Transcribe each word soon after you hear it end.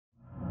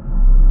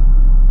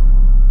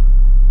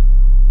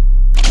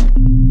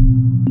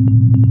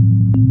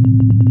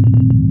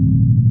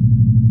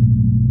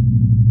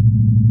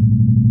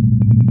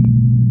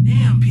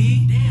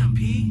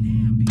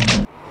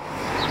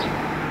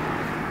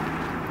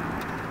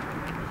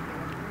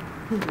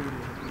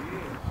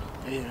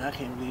Yeah, I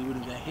can't believe we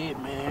done got hit,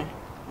 man.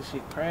 This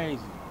shit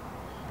crazy.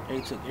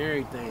 They took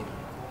everything.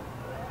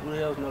 Who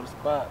else know the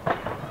spot?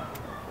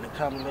 And the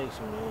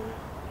combination, man.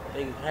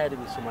 They had to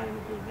be somebody in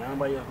the group.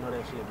 Nobody else know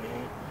that shit,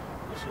 man.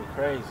 This shit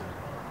crazy.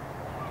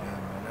 Yeah,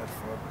 man, that's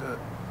fucked up.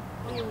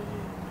 Hell yeah,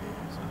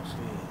 man. So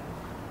shit.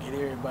 Get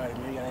everybody,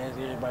 man. You gotta ask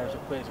everybody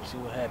some questions, see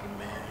what happened,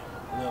 man.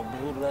 Well,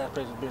 who the last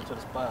person been to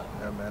the spot?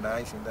 Yeah, man, I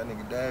ain't seen that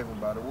nigga Dave in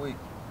about a week.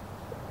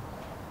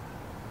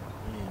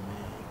 Yeah,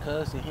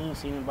 man. Cuz he ain't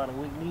seen him about a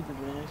week neither,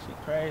 man. Shit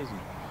crazy.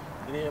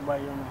 Get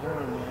everybody on the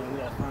horn, man. We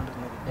gotta find this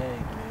nigga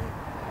Dave, man.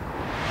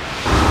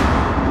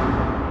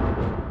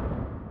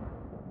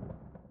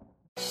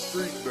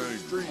 Street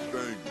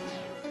bang.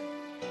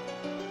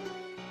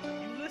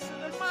 You listen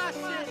to my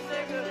shit,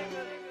 nigga.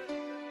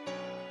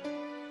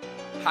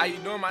 How you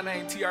doing? My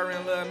name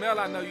TRN Lil Mel.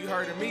 I know you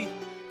heard of me.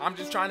 I'm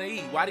just trying to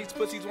eat. Why these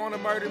pussies wanna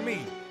murder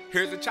me?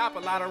 Here's a chop, a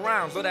lot of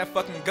rounds, or that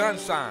fucking gun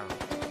sound.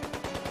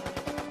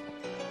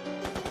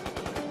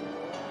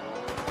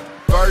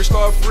 First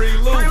off, free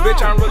loot,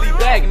 bitch, I'm really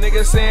back.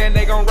 Niggas saying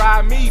they gon'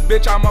 ride me,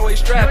 bitch, I'm always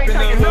strapped in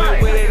the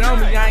hood with it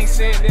on me. I ain't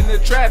sitting in the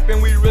trap,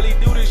 and we really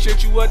do this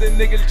shit. You other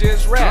niggas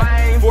just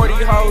rap. 40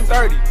 whole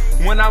 30.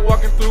 When I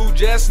walking through,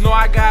 just know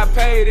I got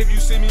paid. If you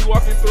see me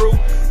walking through,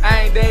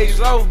 I ain't days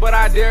over, but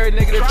I dare a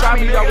nigga to try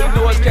me. All we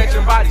know is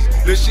catching bodies.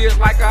 This shit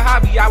like a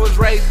hobby. I was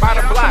raised by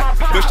the block.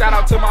 But shout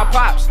out to my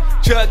pops.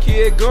 Chuck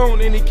here goon,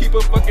 and he keep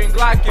a fucking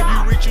Glock. If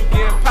you reach, you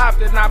getting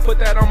popped, and I put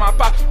that on my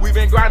pop. We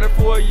been grinding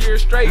for a year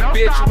straight,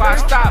 bitch. Why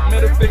stop?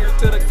 Middle finger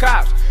to the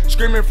cops,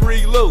 screaming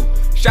free loot.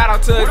 Shout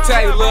out to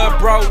Taylor,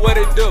 bro, what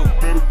it do?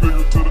 Middle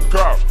finger to the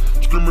cops,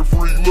 screaming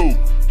free loot.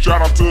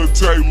 Shout out to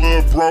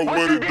Taylor, bro,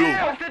 what it do?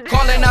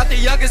 Calling out the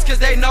youngest cause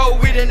they know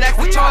we the next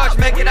to charge.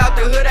 Make it out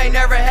the hood, ain't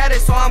never had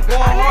it, so I'm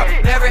going hard.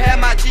 Never had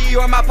my G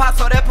or my pop,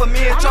 so that put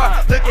me in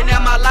charge. Looking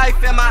at my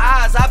life and my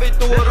eyes, I've been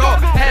through it all.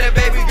 Had a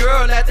baby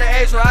girl at the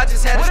age where I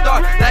just had to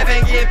start. Life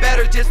ain't getting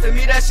better, just to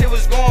me that shit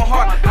was going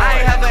hard. I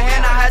ain't have a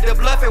hand, I had to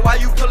bluff it while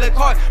you pulling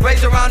card.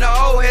 Raised around the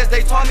old heads,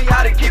 they taught me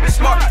how to keep it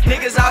smart.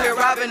 Niggas out here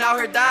robbing, out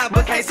here dying,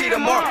 but can't see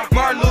the mark.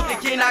 Martin Luther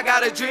King, I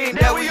got a dream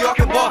that we all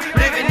can ball.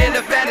 Living in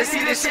the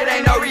fantasy, this shit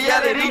ain't no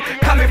reality.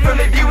 Coming from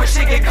the D when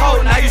shit get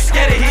cold, now you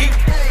scared of heat.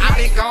 I've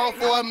been gone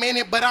for a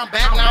minute, but I'm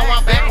back now,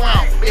 I'm back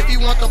round. If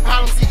you want the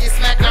problems, he get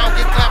smacked down,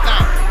 get clapped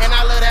down. And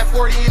I love that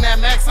 40 in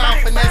that max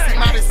sound. Finesse him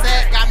out of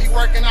sack, got me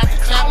working out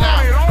the trap now.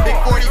 Big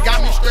 40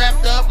 got me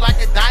strapped up like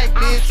a dyke,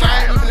 bitch.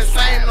 I ain't even the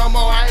same no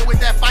more, I ain't with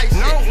that fight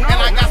shit.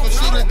 And I got some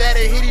shooters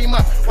that'll hit him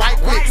up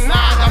right quick.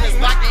 Slide on his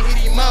block and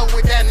hit him up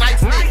with that nice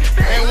stick.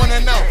 They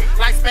wanna know,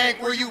 like Spank,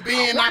 where you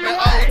been? I've been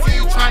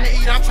OT, trying to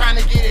eat, I'm trying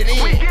to get it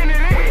in.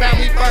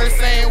 Family first,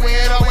 saying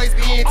where it always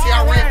be in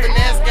TRN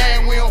finesse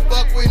game, we don't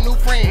fuck with new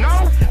friends.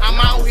 I'm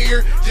out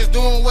here just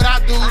doing what I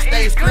do,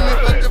 stay screaming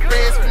fuck the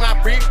feds with my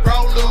brick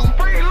bro loot.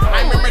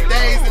 I remember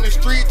days in the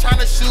street trying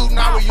to shoot,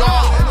 now we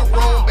all in the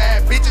room,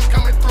 bad bitches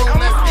coming through,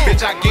 let's get.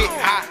 Bitch, I get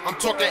hot, I'm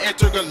talking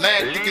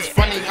intergalactic. It's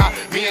funny how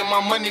me and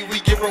my money, we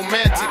get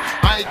romantic.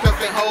 I ain't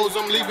cuffing hoes,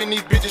 I'm leaving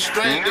these bitches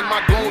stranded.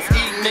 My goons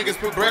eating niggas,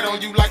 put bread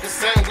on you like a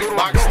sandwich.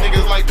 Box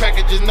niggas like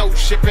packages, no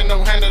shipping,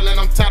 no handling.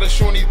 I'm tired of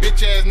showing these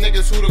bitch ass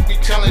niggas who to be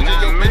challenging.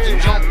 Your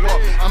bitches jump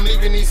up, I'm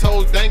leaving these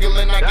hoes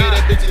dangling. I gave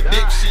that bitch a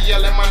dick, she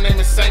yelling my name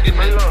is singing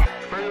it.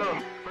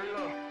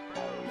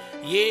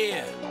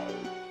 Yeah.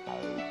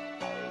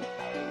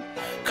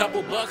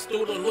 Couple bucks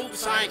through the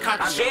loops, I ain't caught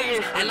the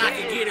shoes, and I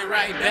can get it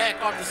right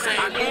back off the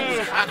same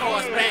moves. I call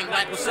Spank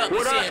like what's up,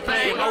 he said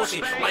plain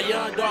motion. My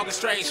young dog is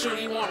straight, shoot,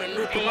 he want a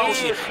new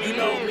promotion. You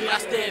know me, I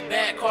step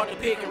back, caught the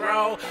pick and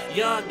roll.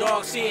 Young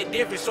dog said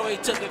different, so he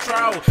took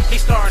control. He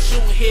started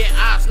shooting, hit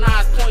ops, 9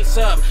 points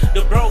up.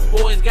 The broke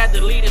boys got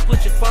deleted,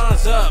 put your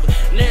funds up.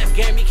 Next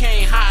game he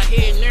came hot,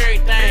 hitting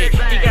everything.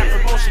 He got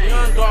promotion,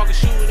 young dog can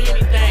shoot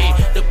anything.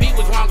 The beat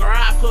was longer,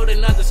 I put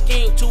another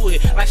scheme to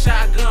it. Like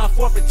shotgun,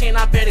 4 for 10,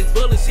 I bet his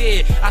bullets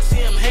hit. I see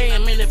him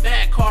ham in the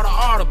back, call the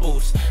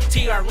audibles.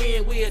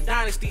 TRN, we a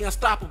dynasty,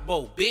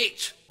 unstoppable.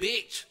 Bitch,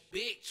 bitch,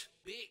 bitch,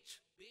 bitch,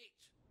 bitch.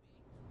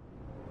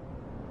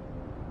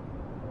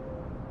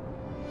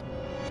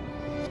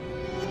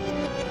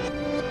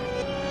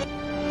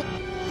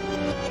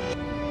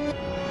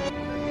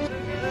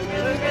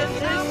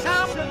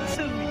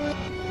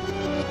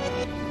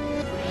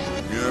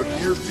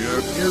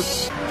 Yeah.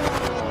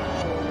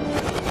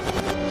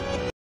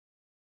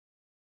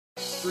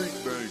 Street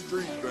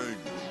bang.